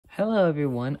Hello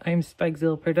everyone, I'm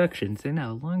Spikezilla Productions, and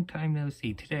now long time no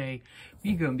see. Today,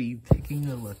 we're going to be taking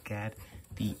a look at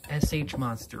the SH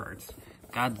Monsterarts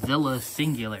Godzilla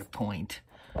Singular Point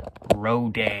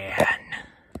Rodan.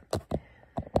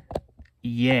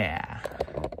 Yeah.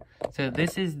 So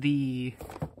this is the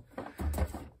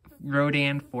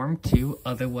Rodan Form 2,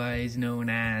 otherwise known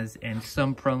as, and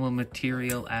some promo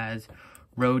material as,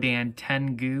 Rodan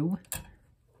Tengu.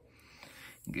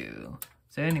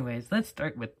 So anyways, let's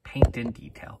start with paint and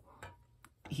detail.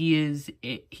 He is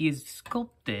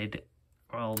sculpted,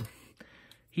 well,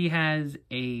 he has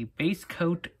a base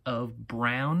coat of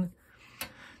brown,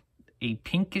 a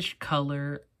pinkish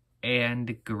color,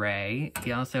 and gray.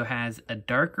 He also has a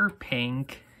darker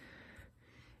pink,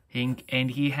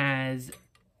 and he has,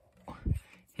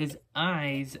 his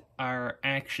eyes are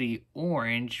actually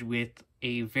orange with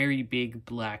a very big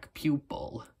black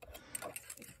pupil.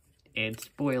 And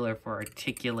spoiler for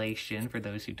articulation, for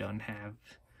those who don't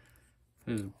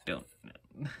know.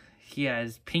 He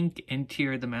has pink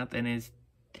interior of the mouth, and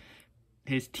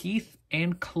his teeth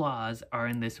and claws are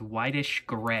in this whitish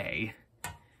gray.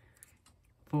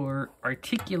 For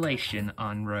articulation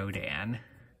on Rodan,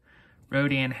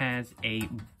 Rodan has a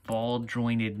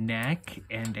ball-jointed neck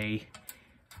and a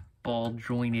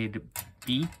ball-jointed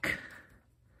beak.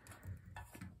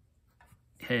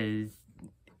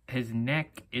 His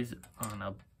neck is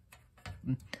on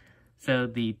so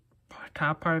the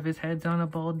top part of his head's on a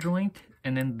ball joint,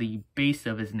 and then the base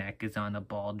of his neck is on a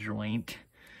ball joint.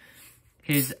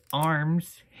 His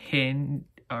arms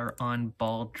are on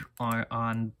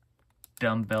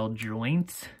dumbbell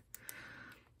joints,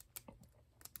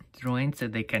 so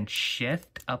they can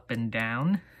shift up and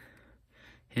down.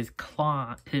 His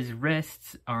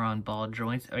wrists are on ball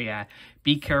joints. Oh yeah,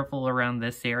 be careful around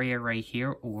this area right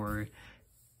here, or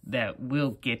that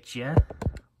will get you,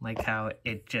 like how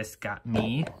it just got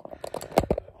me.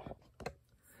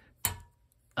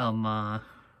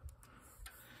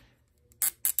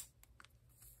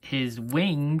 His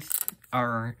wings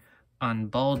are on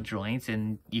ball joints,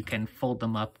 and you can fold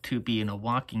them up to be in a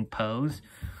walking pose.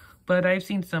 But I've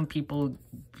seen some people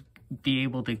be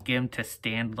able to get him to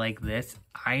stand like this.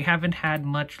 I haven't had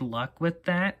much luck with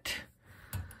that,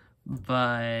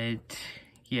 but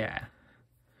yeah.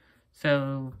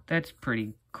 So that's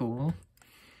pretty cool.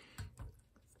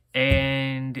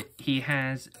 And he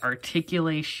has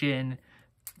articulation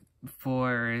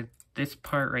for this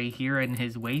part right here in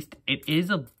his waist. It is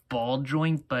a ball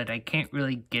joint, but I can't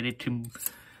really get it to,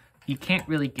 you can't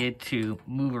really get it to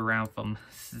move around from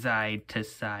side to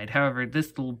side. However,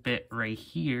 this little bit right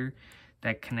here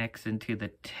that connects into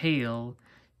the tail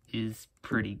is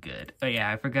pretty good. Oh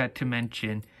yeah, I forgot to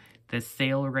mention, the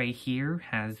sail right here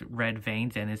has red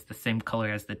veins and is the same color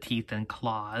as the teeth and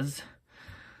claws.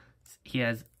 He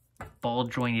has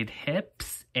ball-jointed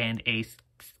hips and a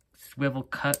swivel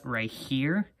cut right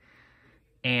here.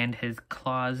 And his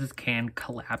claws can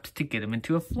collapse to get him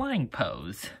into a flying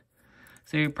pose.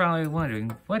 So you're probably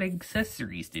wondering, what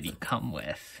accessories did he come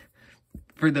with?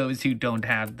 For those who don't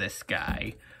have this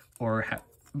guy or have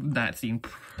not seen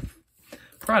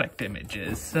product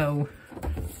images. So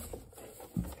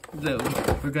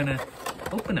we're gonna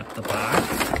open up the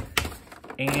box,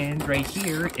 and right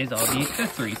here is all the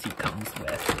accessories he comes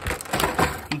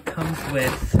with. He comes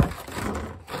with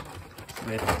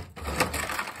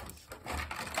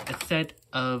a set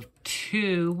of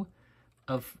two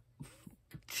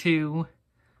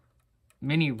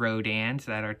mini Rodans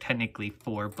that are technically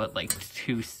 4, but like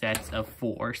 2 sets of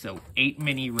 4, so 8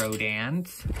 mini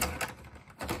Rodans.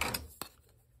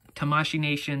 Tamashii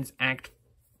Nations Act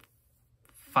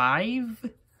 5?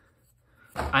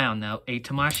 I don't know. A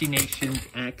Tamashii Nations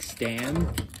Act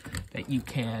stand that you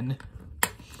can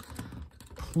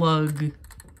plug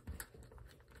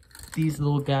these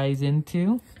little guys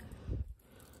into.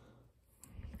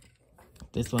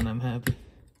 This one I'm happy.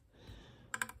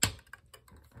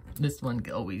 This one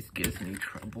always gives me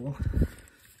trouble.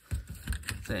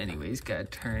 So anyways, gotta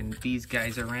turn these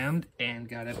guys around and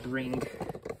gotta bring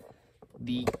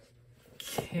the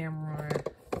camera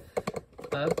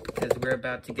up because we're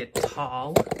about to get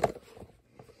tall.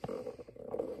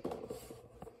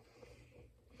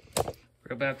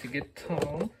 We're about to get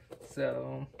tall,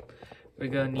 so we're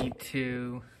gonna need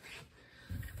to.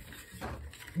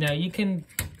 Now you can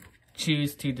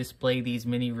choose to display these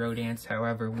mini Rodans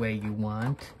however way you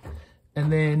want, and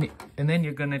then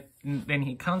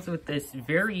he comes with this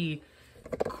very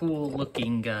cool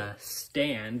looking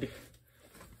stand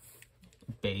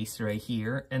base right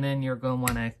here, and then you're going to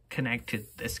want to connect to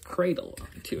this cradle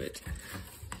onto it.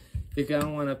 you're going to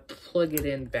want to plug it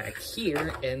in back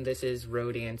here, and this is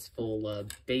Rodan's full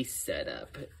base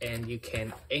setup. And you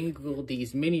can angle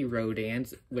these mini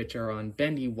Rodans, which are on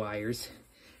bendy wires,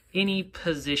 any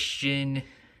position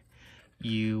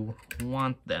you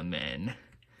want them in.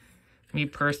 Me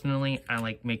personally, I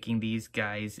like making these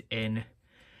guys in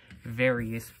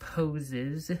various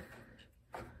poses.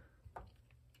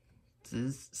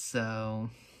 So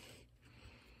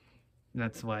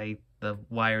that's why the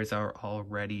wires are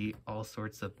already all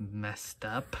sorts of messed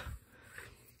up.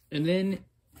 And then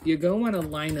you're going to want to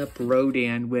line up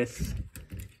Rodan with,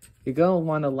 you're going to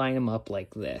want to line them up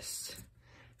like this.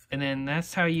 And then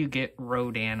that's how you get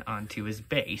Rodan onto his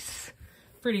base.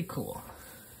 Pretty cool.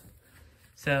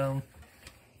 So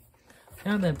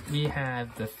now that we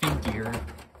have the figure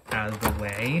out of the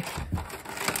way,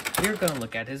 we're going to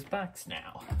look at his box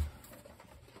now.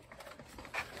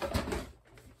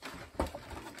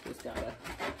 Just gotta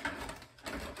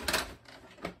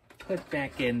put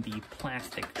back in the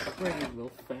plastic tray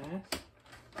real fast.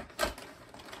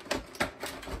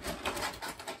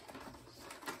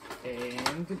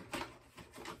 And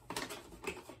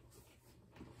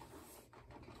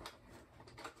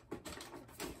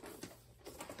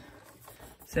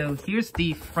so here's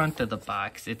the front of the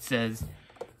box. It says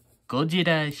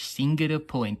Godzilla Singular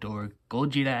Point, or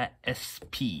Godzilla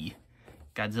SP.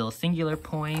 Godzilla Singular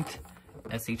Point,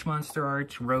 SH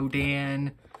Monsterarts,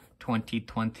 Rodan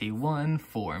 2021,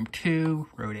 Form 2,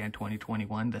 Rodan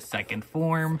 2021, the second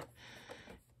form.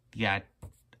 You got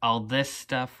all this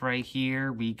stuff right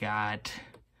here. We got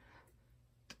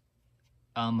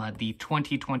the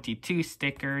 2022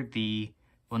 sticker,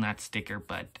 well, not sticker,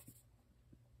 but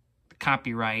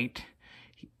copyright.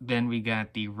 Then we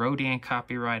got the Rodan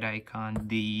copyright icon,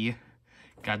 the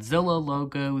Godzilla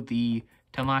logo, the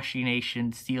Tamashii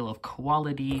Nation seal of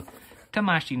quality,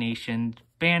 Tamashii Nation,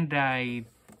 Bandai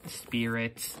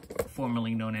Spirits,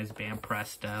 formerly known as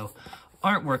Banpresto,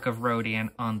 artwork of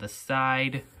Rodan on the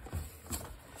side.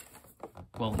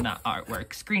 Well, not artwork,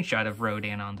 screenshot of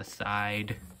Rodan on the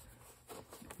side.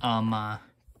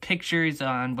 Pictures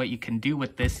on what you can do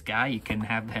with this guy. You can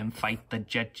have him fight the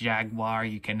Jet Jaguar.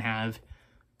 You can have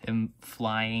him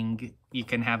flying. You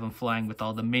can have him flying with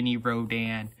all the mini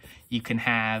Rodan. You can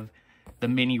have the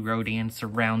mini Rodan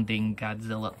surrounding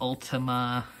Godzilla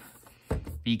Ultima.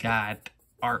 We got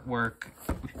artwork.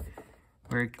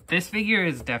 This figure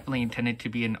is definitely intended to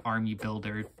be an army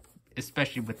builder,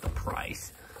 especially with the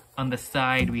price. On the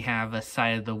side, we have a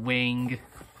side of the wing.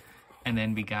 And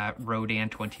then we got Rodan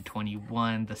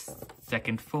 2021, the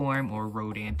second form, or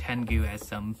Rodan Tengu, as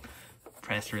some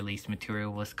press release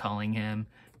material was calling him.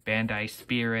 Bandai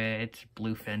Spirit,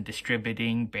 Bluefin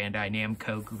Distributing, Bandai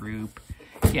Namco Group.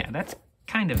 Yeah, that's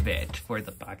kind of it for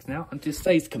the box. Now, onto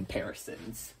size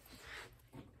comparisons.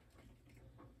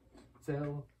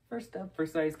 So, first up for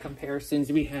size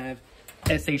comparisons, we have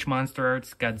SH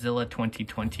Monsterarts Godzilla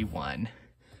 2021.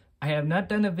 I have not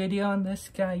done a video on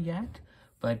this guy yet.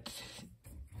 But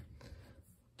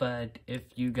if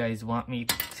you guys want me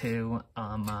to,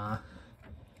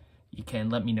 you can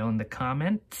let me know in the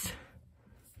comments.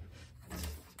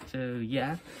 So,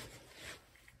 yeah.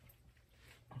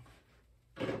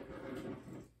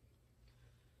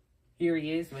 Here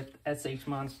he is with SH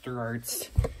Monsterarts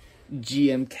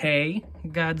GMK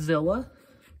Godzilla.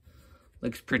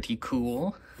 Looks pretty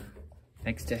cool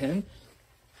next to him.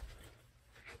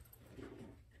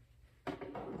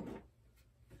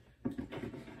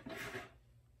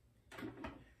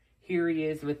 Here he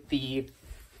is with the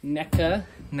NECA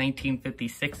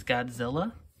 1956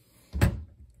 Godzilla.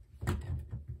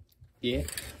 Yeah.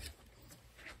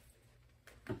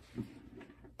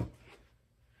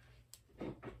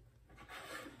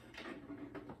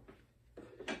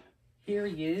 Here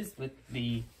he is with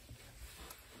the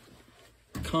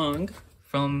Kong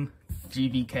from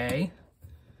GVK.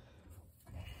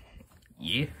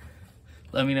 Yeah.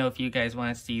 Let me know if you guys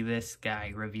want to see this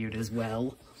guy reviewed as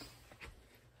well.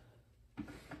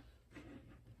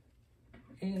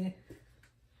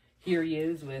 Here he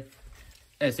is with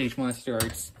SH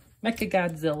Monsterarts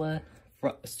Mechagodzilla,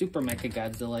 Super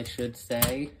Mechagodzilla, I should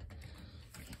say.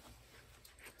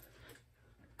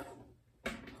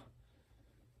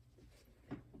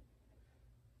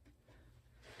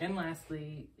 And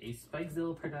lastly, a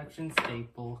Spikezilla production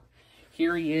staple.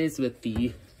 Here he is with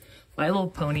the My Little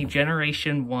Pony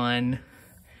Generation 1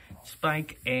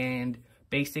 Spike and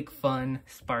Basic Fun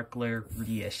Sparkler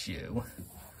reissue.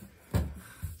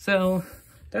 So,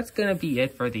 that's gonna be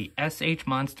it for the SH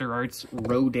Monsterarts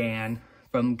Rodan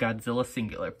from Godzilla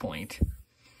Singular Point.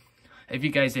 If you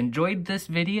guys enjoyed this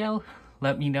video,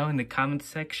 let me know in the comments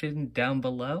section down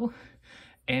below.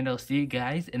 and I'll see you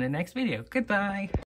guys in the next video. Goodbye!